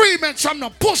take pre-meds from no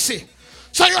pussy.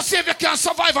 So you see if you can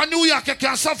survive in New York, you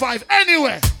can survive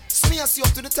anywhere. So me see up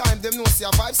to the time, them know see a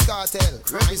Vibes Cartel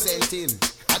representing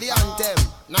at the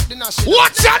anthem, not the national.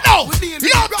 Watch out now!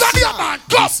 Yo, tell your man,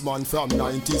 go! This man from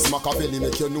 90s, Machiavelli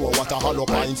make you know what a hollow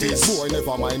pint is. Boy,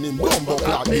 never mind him, bumbo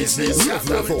clad business.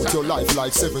 Live out your life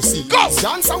like 7 seas. Go!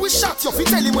 Dancer we shot you, fi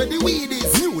tell him where the weed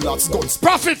is. New lots guns.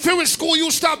 Prophet Fury School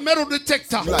used to have metal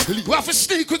detector. Like we have to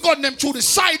sneak with gun them through the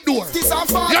side door. This our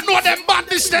fault. You know them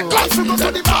bandits, they come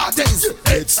to the parties.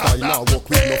 Head style now, walk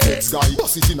with no feds guy.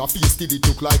 Bust it in a face till it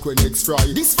look like when eggs fry.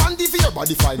 This fan the fear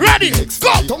body fine. Ready,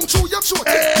 go! Tongue through your throat.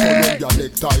 Columbia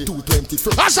necktie,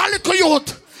 220. As a little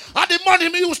youth, and the money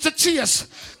me used to chase.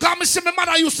 Cause me see my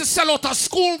mother used to sell out a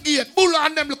school gate, bull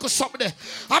and them little something there.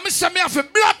 And me say me have a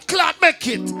blood clot make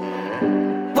it.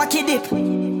 Wacky dip.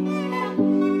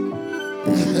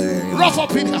 Rough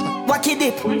up in here. Wacky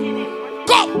dip.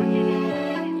 Go!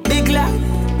 Big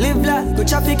lad, live lad, go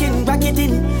trafficking, back it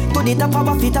in. To the top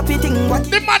of a fit up eating.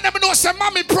 The man them know say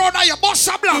mommy proud of your boss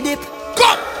a black.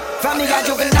 Go! From me a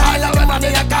juvenile, and the money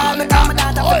I call me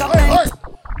data for the pen.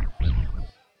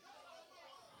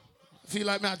 Feel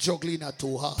like me a juggling that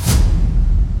too hard.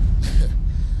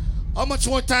 How much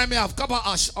more time you have? Come on,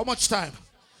 Ash. How much time?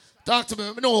 Talk to me.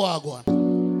 I know what I'm going.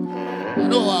 I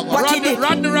know what I'm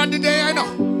going. Run the day, I know.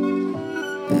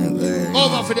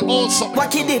 Over for the old song.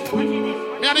 Wacky dip.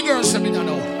 Me and the girls say me don't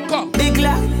know. Come. Big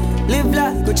lad, live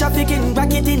lad, go trafficking,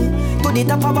 back it in. To the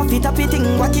top of a fit up eating.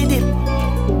 Wacky dip.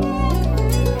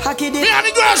 Hacky dip. Me and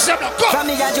the girls say me don't. Come. From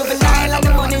me a juvenile, and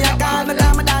the money I call me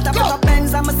data for the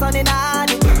pens. I'm a son in a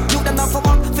enough for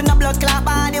work, for no blood clot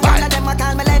body. One of them I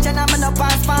call me legend, I'm no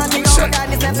pass party. Oh God,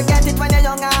 this never get it when you're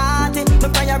young and hearty. My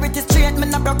priority straight, me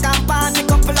no broke and party.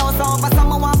 Couple hours over,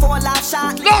 someone want for a laugh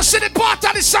shot. No, see the part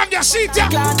of the song, you see it, yeah.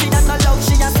 Glad she has no love,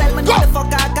 she has sell me, no the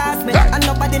fuck I cost me. And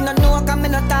nobody no know, cause me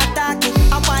no talky.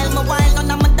 A while,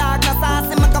 none of my dark, no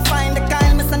saucy. Me can find the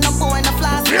Kyle, me say no boy, no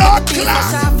floss. Blood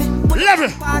clot,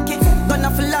 level. Gonna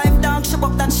for life down, show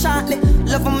up that shortly.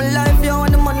 Love of my life, yo,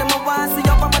 and the money my want. See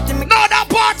your property, me. No, that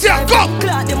part here, go!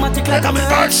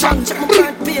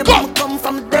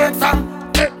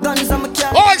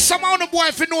 Oh, some of the boy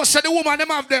if you know, say the woman them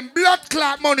have them blood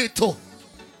clot money too.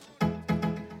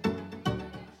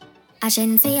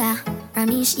 Ashensia,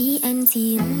 Ramesh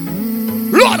E.N.T.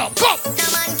 Lord up, come! No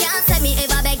man can't say me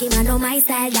ever beg him, I know my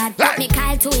style that. Hey. Me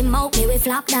call to him out, me we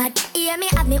flop that. Hear me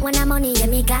have me when I'm money, yeah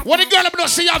me got. What the girl don't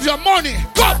say you have your money?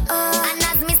 Come! And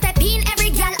as me step in,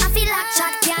 every girl I feel like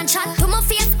chat, can't chat to my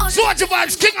face. Soldier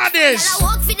Vibes, king of this. I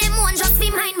walk for them one, just be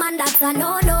mine, man, that's a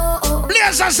no-no.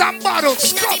 Blazers and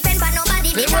bottles. Me no depend by nobody,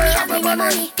 because me have me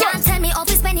money. Can't tell me how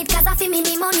to spend it, cause I feel me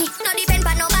money. No depend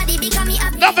by nobody, because me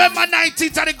have November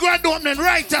 19th at the grand opening,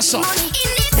 right, that's all.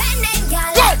 Independent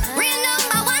girl, real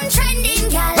number one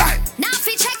trending girl. Right. Now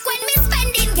fi check when me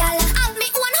spending girl. Have me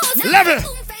one house. Level.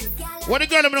 What the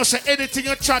girl know say anything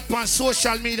you chat on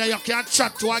social media, you can't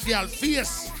chat to a girl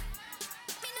face.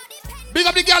 Big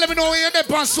up the girl, let me know when you're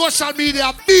there on social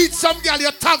media. Beat some girl,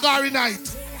 you tag her in night.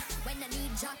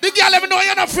 The girl, let me know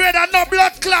you're not afraid of no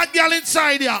blood clot girl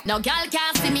inside you. No girl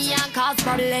can't see me and cause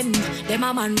problem. Them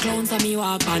a man clown so me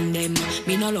walk on them.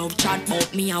 Me no love chat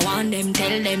but me I want them.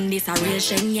 Tell them this a real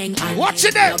Shen Yang. Watch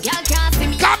it there. No girl can't see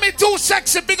me. Call me too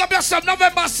sexy. Big up yourself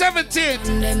November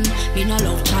 17th. Me no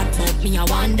love chat but me I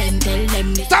want them. Tell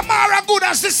them this. Tomorrow good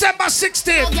as December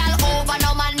 16th. No girl over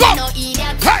no man, go. Me no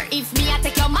idiot. Hey. If me I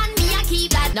take your man, me I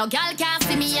keep that. No girl can't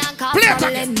see me and cause play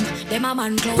problem. Them a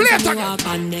man close and me walk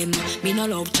on them. Me no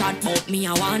love chat but me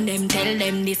I want them. Tell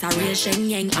them this a real Shen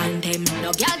Yang anthem.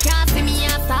 No girl can't see me a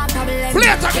start problem.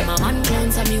 Them a man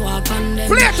close and me walk on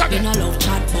them. Me no love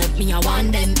chat but me I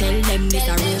want them. Tell them this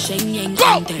a real Shen Yang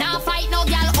anthem. Now fight no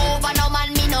girl over no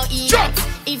man me no eat.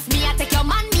 If me a take your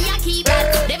man me a keep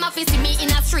that. Them a fi see me in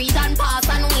a street and pass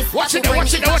and whisper. Watch it,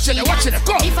 watch it, watch it, watch it.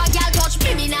 Go. If a girl touch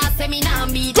me, me nah say me nah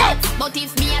beat that. But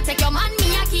if me a take your man,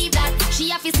 me a keep that.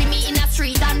 She a fi see me in a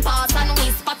street and pass and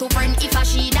whisper to friend if a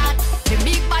she that. Me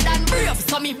big bad and brave,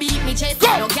 so me beat me chest.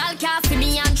 No girl can't see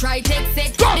me and try take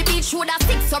set. The bitch woulda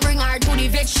stick, so bring her to the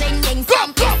vet. Shen Yang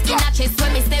some kiss in a chest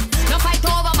when me step. No fight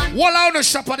over man. Wall out the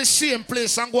shop at the same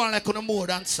place and go on like on the more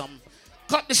than some.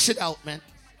 Cut the shit out, man.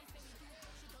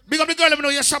 Big up the girl, let me know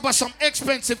you shop at some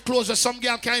expensive clothes where some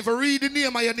girl can't even read the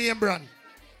name of your name brand.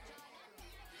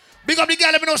 Big up the girl,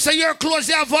 let me know say your clothes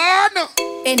you have on.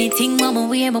 Anything mama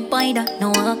wear my buy that.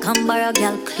 No I come borrow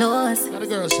girl clothes. Now the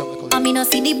girl something. I mean no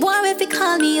see the boy if he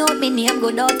call me out, me name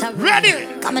go daughter. Ready?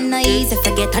 Come on not easy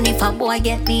forget, and if a boy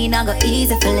get me, not go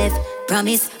easy for left.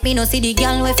 Promise, me no see the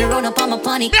girl if you run up on my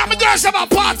panic. Me and my girls have a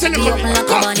party.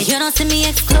 You don't see me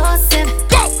exclusive.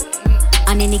 Go!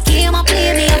 And any game I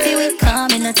play, me happy with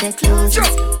come in the take clothes.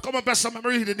 Come on, best of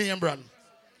read the name brand.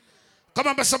 Come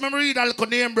on, best of read a little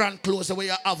name brand clothes the way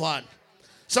you have on.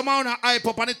 Somehow I hype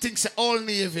up and it thinks all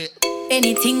navy.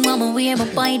 Anything mama wear my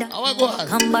buy that. How I go on?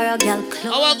 Come borrow girl clothes.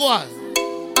 How I go on?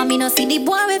 I mean no see the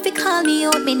boy if he call me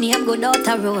out, me name go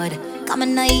daughter road. Come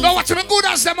on night. No, watch me good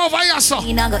as them over here, so.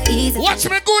 Watch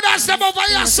me good as them over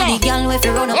here, so. The girl if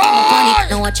you run up on my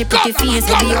panic. Now watch your pretty face,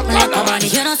 you be up like a bunny.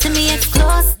 You don't see me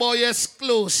exclusive. Boy,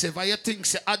 exclusive. And you think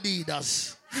say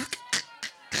Adidas.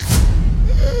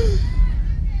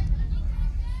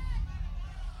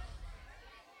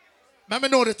 Let me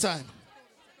know the time.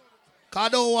 Cause I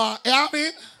don't want, you know what I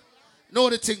mean? Know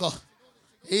the thing.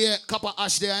 Yeah, cup of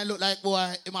ash there and look like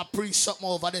boy, in my pre something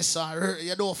over there, so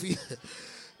you don't feel.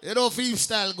 You don't feel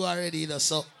style go already either,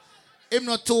 so him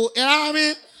not too, you know what I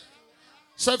mean?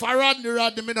 So if I run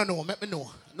the me don't know, let me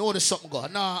know. Know the something go.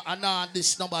 Nah,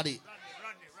 this nobody.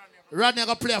 Rodney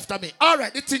gonna play after me.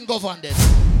 Alright, the thing govern then.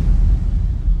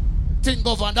 Thing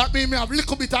govern. That means me have a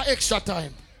little bit of extra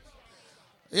time.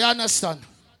 You understand?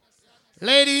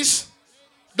 Ladies,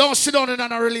 don't sit down in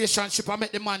a relationship and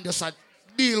make the man just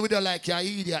deal with you like you're an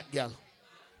idiot girl.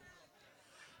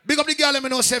 Big up the girl, let me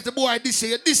know say if the boy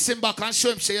diss him back and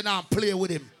show him say you not play with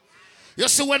him. You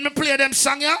see when me play them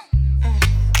song, yeah?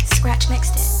 Scratch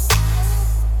mixed it.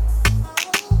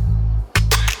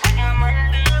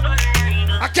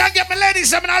 I can't get my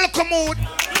ladies, I'm in a look mood.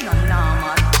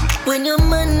 When your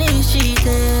money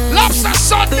cheated, Lobster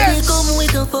Sundays. baby come we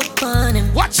can fuck on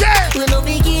him. Watch it. We know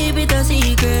we keep it a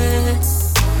secret.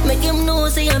 Make him know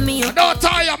say I'm me. Don't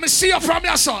tire, me see you from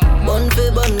your son. Bun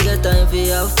for bun, get time for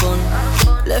have fun.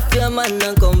 Left your man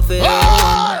and come for your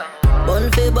run.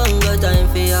 Bun for bun, get time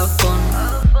for have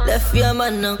fun. Left your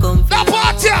man and come for your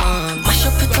run. Mash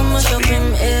up it and mash up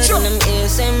him head. And him ear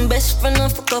same best friend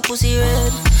and fuck up pussy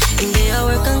red. In day I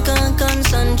work and can't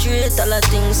concentrate. All the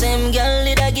things same girl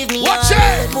did I give me. Watch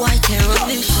it. Boy tear up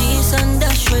the sheets and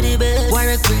dash for the bed. Why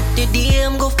regret the day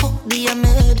I'm go fuck the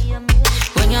maid.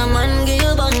 When your man give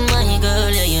you bun my girl,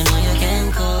 yeah you know you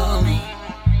can call me.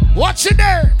 Watch it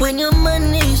there. When your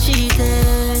man is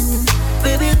cheating,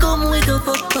 baby come we go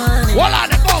fuck on it. What are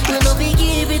the moments? We know we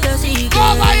keep it a secret.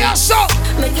 Go by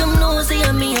yourself. Make him know say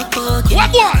I'm me a pocket.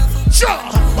 What one? Sure.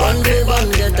 One day,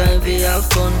 get time for have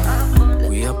fun.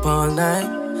 We up all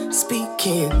night,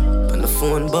 speaking on the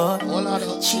phone, boy.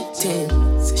 Cheating.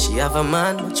 Say she have a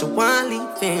man, but you want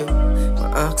leave him. I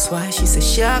ask why, she say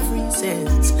she have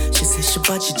reasons. She say she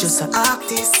bad, she just a act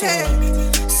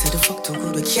decent. Say the fuck too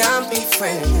good, we can't be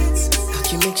friends. How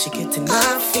can you make she get in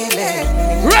my feeling?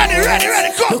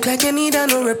 Ready, go. Look like you need a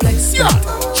no replacement.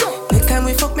 Next time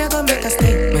we fuck, me I gonna make a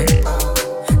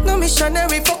statement. No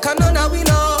missionary fuck, I know now we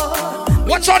know.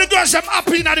 Watch all the girls them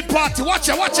happy in the party. Watch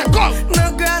it, go.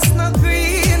 No grass, no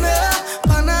green,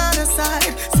 banana side.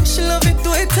 Say she love it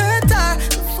to it hurt her.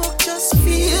 The fuck just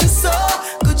feels so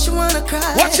good, she wanna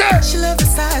cry. Watch it. She love the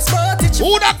size, but it.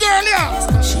 Who that girl,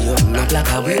 yeah? She open up like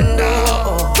a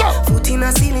window. Go. Foot in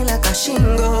a ceiling like a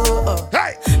shingle.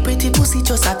 Hey. Pretty pussy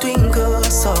just a twinkle,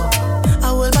 so her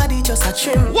whole body just a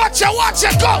trim. Watch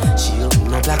it, go. She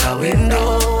open up like a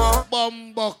window.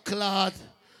 Bumbo clad.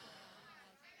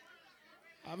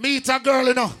 I meet a girl,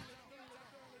 you know.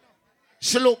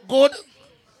 She look good.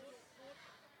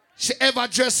 She ever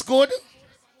dress good.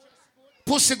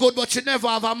 Pussy good, but she never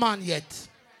have a man yet.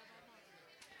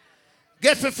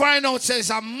 Get to find out, says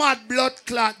a mad blood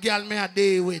clot girl me a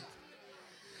day with.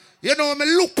 You know, me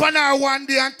look on her one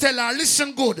day and tell her,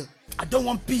 listen good. I don't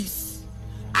want peace.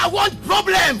 I want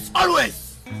problems,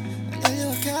 always.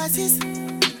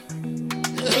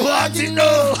 What you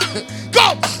know?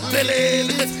 Go!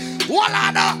 What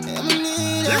are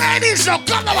the ladies? So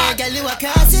come on. Girl, you a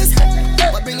crisis.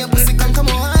 What bring your pussy? Come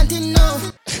on, you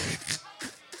know.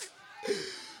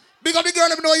 Big up the girl,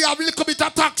 let me know you have a little bit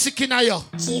of toxic in you.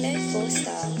 Kilo 4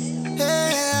 stars.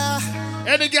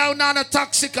 Any girl not a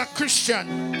toxic a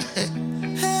Christian.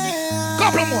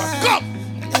 Couple more, come.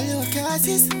 Girl, you a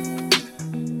crisis.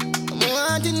 Come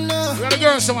on, you know. Where the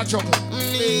girls so much trouble?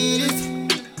 Need it.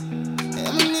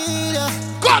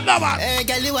 Come on, man. Hey,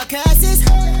 girl, you a crisis.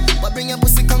 What bring your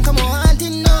pussy? Come on,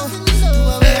 you know. You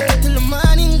a wait till the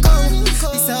morning come.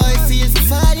 This how it feels to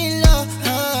fall in love.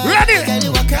 Ready? Girl,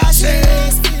 you a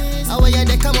crisis. How are you?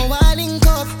 They come a winding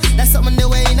cup. That's something the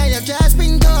way now you've just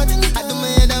been taught. I do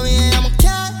me the way I'm a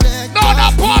cat. No,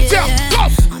 that part here.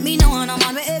 Come. I mean, no one, I'm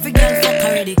on with every girl fuck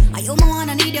already. I you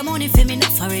wanna need your money for me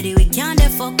enough already. We can't the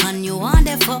fuck and you want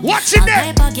the fuck. What's in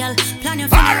there? Paper girl, plan your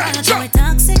funeral, tell me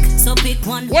toxic. So pick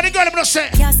one. What the girl I'm gonna say?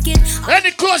 Casket.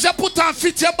 Any clothes you put on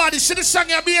fit your body. See the song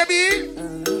here, baby.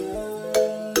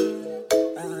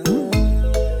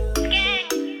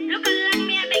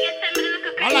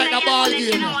 I like the ball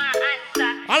game.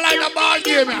 I like the ball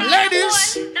game,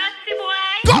 ladies.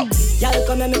 Go. Y'all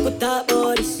come and make a talk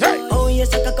about this. Oh, you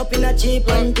suck a cup in a cheap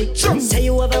panty. Say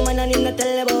you have a man and in a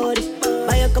tell about this.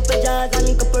 Buy a couple jars and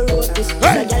a couple roasties.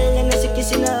 Hey. A girl and a sick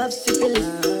kiss in a half syphilis.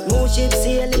 Smooth ship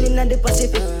sailing in the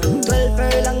Pacific. 12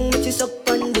 furlong, which is up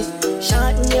on this.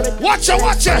 Shot in your watch it,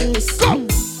 watch it. Go.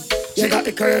 You got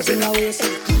the curves in a waist.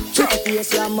 Pretty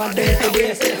face, you're my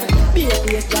baby face. Be a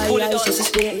place, dry eyes, just a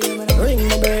stay. Ring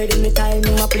my bird in the time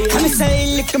in my place. I'm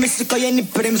saying, lick a mystic, you need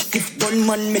for them stiff gun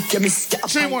man, make you miss.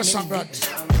 3 more songs, brother.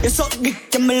 You suck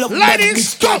dick, you me love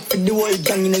ladies, go! For the whole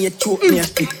gang, you know you choke me a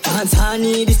stick. Dance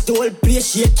honey, this the whole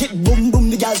place, shake it, boom, boom,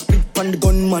 the girl split on the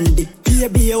gunman dick.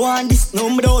 Baby, you want this? No,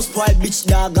 me don't spoil bitch,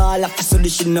 dog, all up, so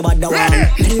this shit nobody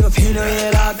want. Leave a pin on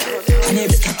your dog, and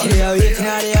if it's cut, you're waiting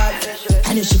at the yard.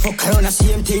 And if she fuck around, the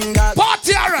same thing, dog.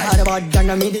 Party, alright! Party,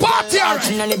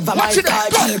 alright! And I live by my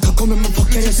card, I'll come in my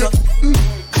pocket, and so.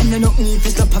 And I don't need to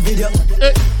stop a video.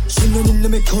 She know in the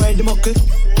make her the muckle.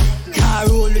 Car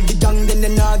roll with the gang, then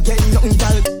they not get nothing,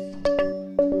 dog.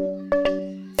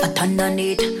 Fat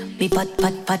underneath, me fat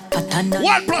 1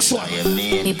 plus 1.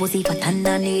 Me pussy fat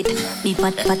underneath, me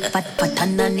fat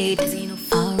underneath.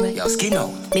 Alright, your skin out.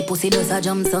 Me pussy does a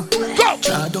jump so. Go!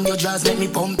 Draw down your jaws, make me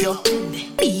pump you.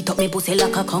 Beat up me pussy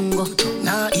like a Congo.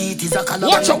 Nah, eat is a color.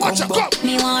 Watch out, watch out, go!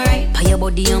 Me want right, pay your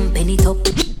body and penny top.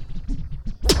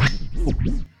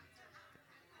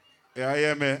 Yeah,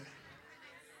 yeah, me.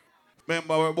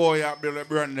 Remember we boy out build a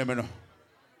brand them, you know.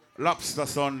 Lobster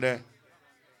Sunday.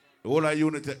 The whole of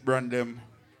Unity brand them.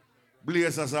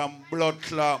 Blazers and blood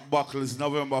clot buckles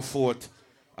November 4th.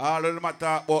 All of them I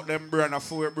talk about them brand, a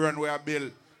full brand we are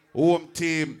build. Home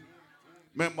team.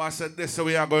 Remember I said this so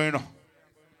we are going, you know.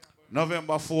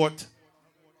 November 4th.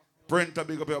 Print a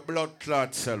big up your blood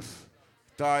clot self.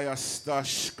 Tire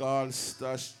stash, call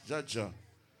stash, Jaja.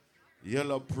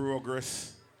 Yellow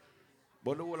Progress.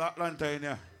 But the whole Atlanta in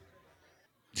here.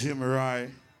 Jim Rye,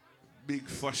 big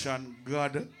fashion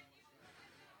god.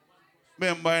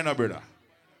 Remember, you know, brother.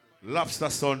 Lobster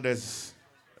Sundays.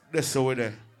 This over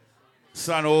there.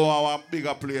 San Juan, one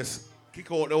bigger place. Kick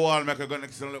out the wall, make a go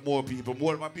next to more people.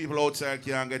 More my people outside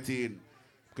can't get in.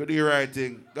 Could do the right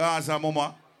thing. Gaza,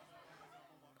 mama.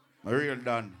 My real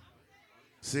done.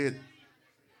 See it.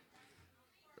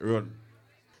 Run.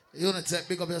 Unity,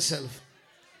 big up yourself.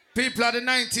 People are the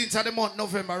 19th of the month,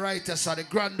 November, right here, so the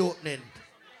grand opening.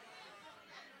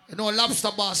 You know,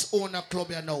 Lobster Boss own a club,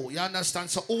 you know. You understand?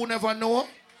 So who never know?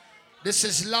 This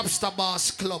is Lobster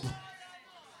Boss Club.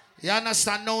 You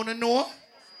understand? Now you know?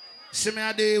 See me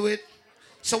I deal with.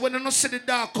 So when you don't see the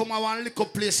dog come, I want a little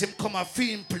place, him come a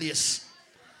film place.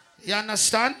 You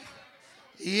understand?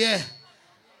 Yeah.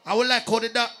 I would like how the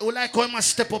dog, I would like how he must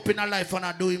step up in a life and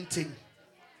I do him thing.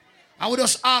 I would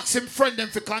just ask him friend them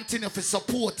to continue to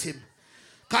support him.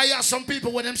 Because you have some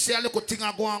people when them say a little thing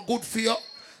are going good for you,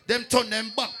 them turn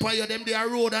them back by you, them they are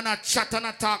road and a chat and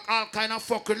a talk, all kind of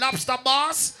fucking. Lobster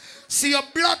Boss, see your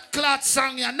blood clot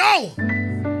song you know.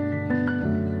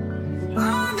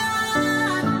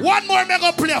 One more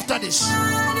mega play after this.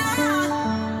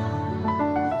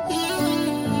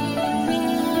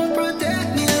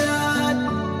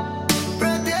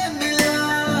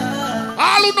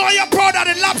 All who know you're proud of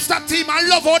the Lobster team and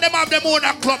love how them have them own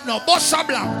a club now. Bossa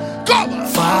Blanc. Go!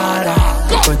 Father,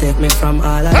 go! protect me from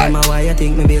all of them. Why you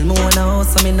think me build more now?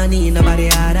 So me no need nobody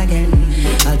hard again.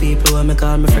 All people when me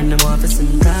call my friend them off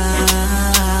some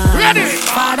time. Ready?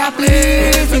 Father,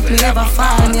 please, if me ever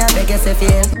fall, me I beg you say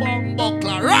feel.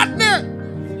 Bumbleclaw, Rodney.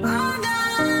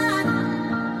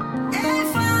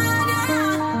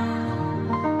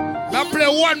 Now play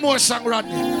one more song,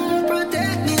 Rodney.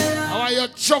 I want you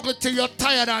juggle till you're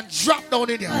tired and drop down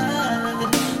in here.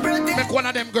 Make one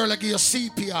of them girls give you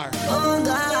CPR.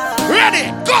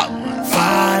 Ready? Go!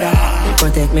 Father,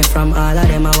 protect me from all of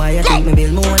them. Why you think me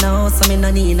build more now? So me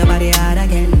no need nobody hard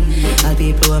again. All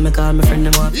people when me call my friend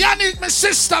them up. Yannick, my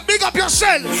sister, big up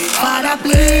yourself. Father,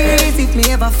 please, if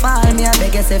me ever fall, me I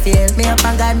beg you say feel. Me up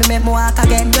and God, me make me walk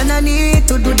again. You no need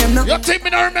to do them no. You think me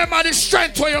don't remember the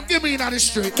strength where you give me in the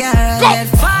street? Go!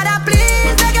 Father,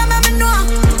 please, beg you make me know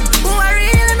who are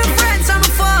really my friends and my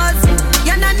foes.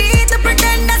 You no need to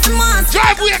pretend that's a must.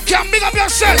 Drive where you can, big up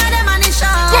yourself. Go!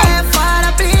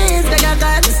 Father, please, beg you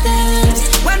God to stay.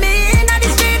 When me in the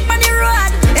street on the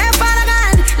road, hey, Father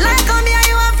God, like how me and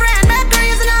you a friend, make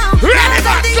reason now. Ready,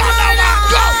 man, go now,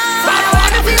 go! Father,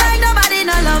 wanna be like nobody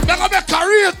no love. They're gonna make a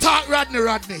real talk,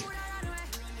 Rodney.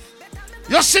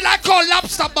 You see like how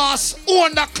Lobster boss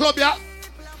own that club, yeah?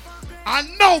 And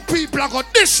now people are gonna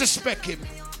disrespect him.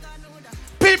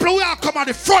 People will come at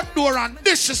the front door and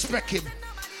disrespect him.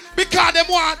 Because them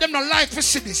want them not like to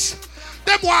see this.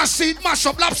 Them want to see it mash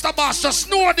up. Lobster boss, just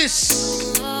know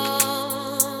this.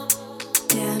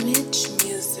 Damage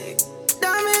music.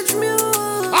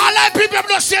 All like people have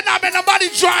not seen that, man, nobody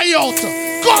dry out.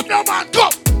 Go now, man, go.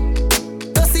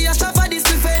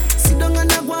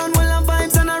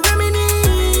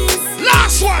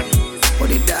 Last one.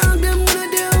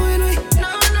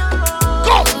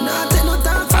 Go.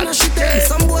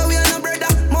 Some boy we are no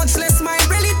brother, much less my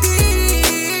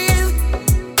relative.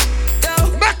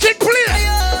 Make it clear.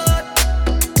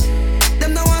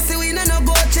 Them no want see we no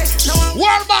go check.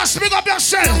 World boss, big up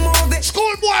yourself.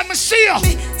 School boy, I see you.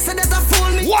 So there's a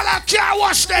fool me. What I can't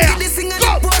watch there.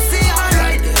 Go.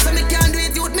 Alright, so me can't do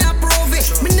it, youth, me approve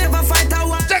it. Me never fight a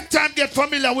war. Take time, get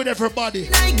familiar with everybody.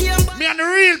 Me and the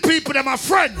real people, they're my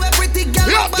friend. Yo,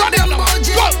 turn it up.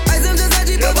 Go.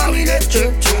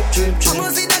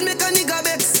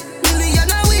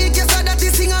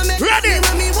 Ready?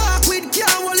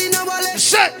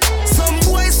 Set. Some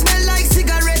boys smell like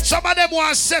cigarettes. Some of them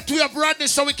want set we have Rodney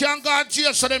so we can go to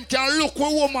jail so them can look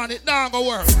with woman. It not gonna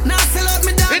work. Now sell out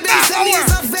me dog. It not gonna work.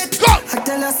 Go. I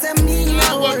tell us them me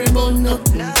not worry about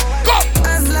nothing. Go.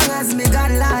 As long as me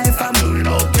got life, I'm doing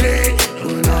okay.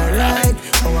 Doing alright.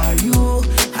 How are you?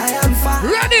 I am fine.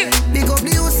 Ready? Big up the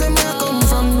youth, say me I come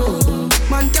from no.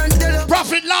 Man can't tell you.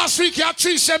 Profit last week you had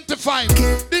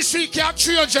 375. This week you had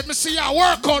 300. Me see you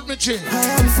work out me gym.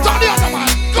 Turn the other man.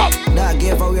 Go. Dog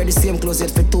gave away the same clothes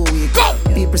yet for 2 weeks. Go.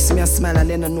 People see me a smile and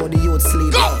then I know the youth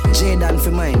sleep. Go. Jaden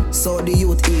for mine, so the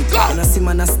youth eat. Go. And I see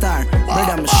man a star.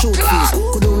 Brother, me shoot feet.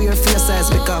 Could do wear face size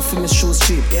because for me shoes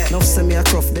cheap. Now see me a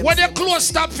cruft them. When your clothes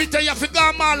stop fitting, you have to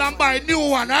go mall and buy a new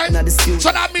one, right?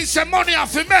 So that means the money you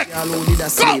have to make. Y'all who did a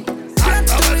sleep. Go. Back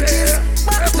to the kids,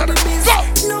 back to the biz. Go.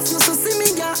 Enough you so see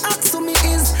me, ya ask to me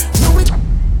is.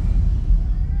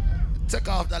 Take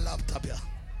off the laptop, yeah.